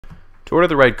To order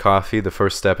the right coffee, the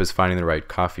first step is finding the right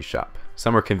coffee shop.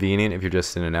 Some are convenient if you're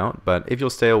just in and out, but if you'll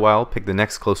stay a while, pick the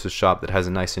next closest shop that has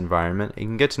a nice environment, and you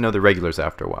can get to know the regulars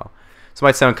after a while. This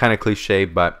might sound kind of cliche,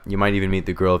 but you might even meet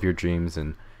the girl of your dreams,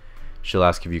 and she'll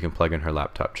ask if you can plug in her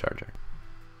laptop charger.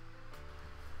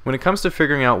 When it comes to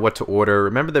figuring out what to order,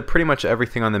 remember that pretty much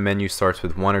everything on the menu starts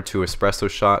with 1 or 2 espresso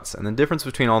shots, and the difference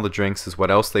between all the drinks is what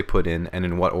else they put in and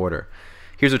in what order.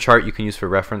 Here's a chart you can use for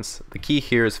reference. The key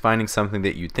here is finding something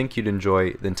that you think you'd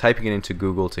enjoy, then typing it into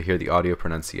Google to hear the audio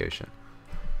pronunciation.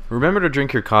 Remember to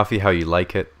drink your coffee how you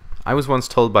like it. I was once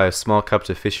told by a small cupped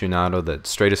aficionado that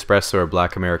straight espresso or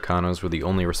black Americanos were the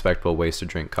only respectable ways to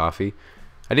drink coffee.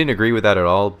 I didn't agree with that at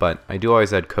all, but I do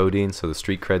always add codeine so the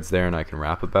street cred's there and I can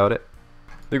rap about it.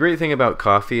 The great thing about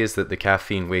coffee is that the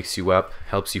caffeine wakes you up,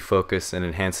 helps you focus, and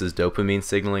enhances dopamine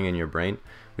signaling in your brain,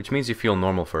 which means you feel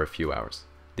normal for a few hours.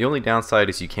 The only downside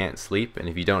is you can't sleep, and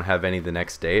if you don't have any the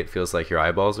next day, it feels like your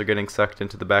eyeballs are getting sucked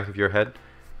into the back of your head.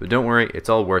 But don't worry, it's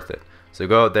all worth it. So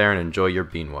go out there and enjoy your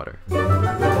bean water.